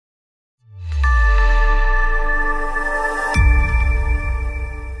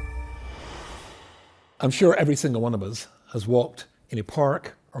I'm sure every single one of us has walked in a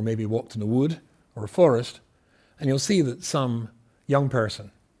park or maybe walked in a wood or a forest, and you'll see that some young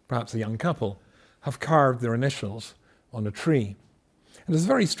person, perhaps a young couple, have carved their initials on a tree. And it's a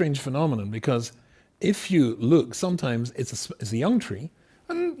very strange phenomenon because if you look, sometimes it's a young tree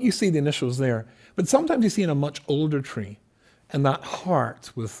and you see the initials there, but sometimes you see in a much older tree and that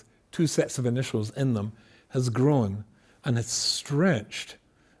heart with two sets of initials in them has grown and has stretched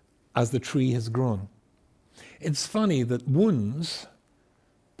as the tree has grown. It's funny that wounds,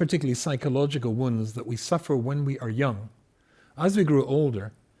 particularly psychological wounds that we suffer when we are young, as we grow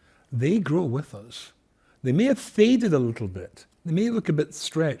older, they grow with us. They may have faded a little bit, they may look a bit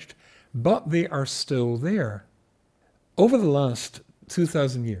stretched, but they are still there. Over the last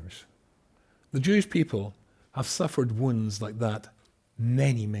 2,000 years, the Jewish people have suffered wounds like that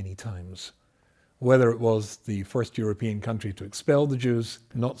many, many times. Whether it was the first European country to expel the Jews,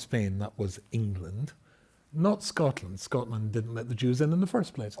 not Spain, that was England, not Scotland. Scotland didn't let the Jews in the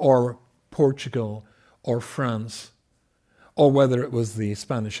first place. Or Portugal, or France, or whether it was the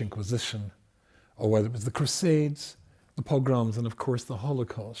Spanish Inquisition, or whether it was the Crusades, the pogroms, and of course the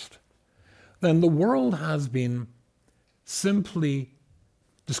Holocaust. Then the world has been simply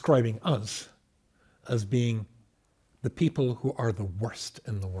describing us as being the people who are the worst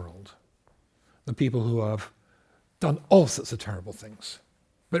in the world. The people who have done all sorts of terrible things.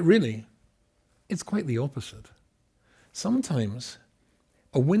 But really, it's quite the opposite. Sometimes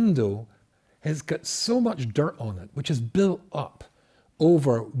a window has got so much dirt on it, which is built up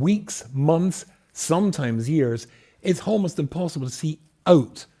over weeks, months, sometimes years, it's almost impossible to see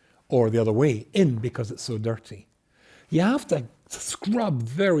out or the other way in because it's so dirty. You have to scrub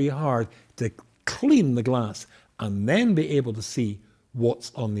very hard to clean the glass and then be able to see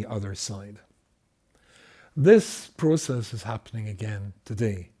what's on the other side. This process is happening again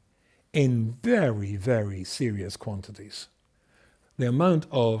today in very, very serious quantities. The amount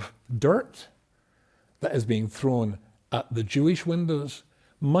of dirt that is being thrown at the Jewish windows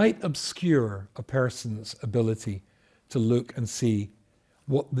might obscure a person's ability to look and see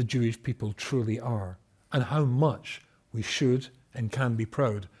what the Jewish people truly are and how much we should and can be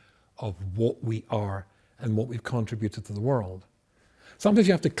proud of what we are and what we've contributed to the world. Sometimes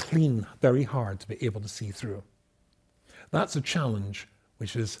you have to clean very hard to be able to see through. That's a challenge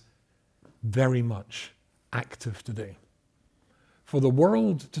which is very much active today. For the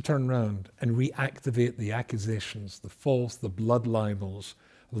world to turn around and reactivate the accusations, the false, the blood libels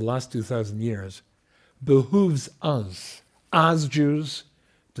of the last 2,000 years, behooves us as Jews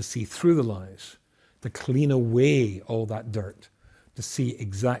to see through the lies, to clean away all that dirt, to see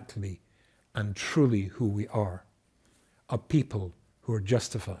exactly and truly who we are, a people who are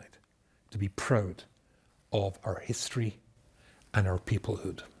justified to be proud of our history and our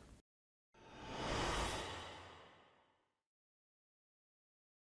peoplehood.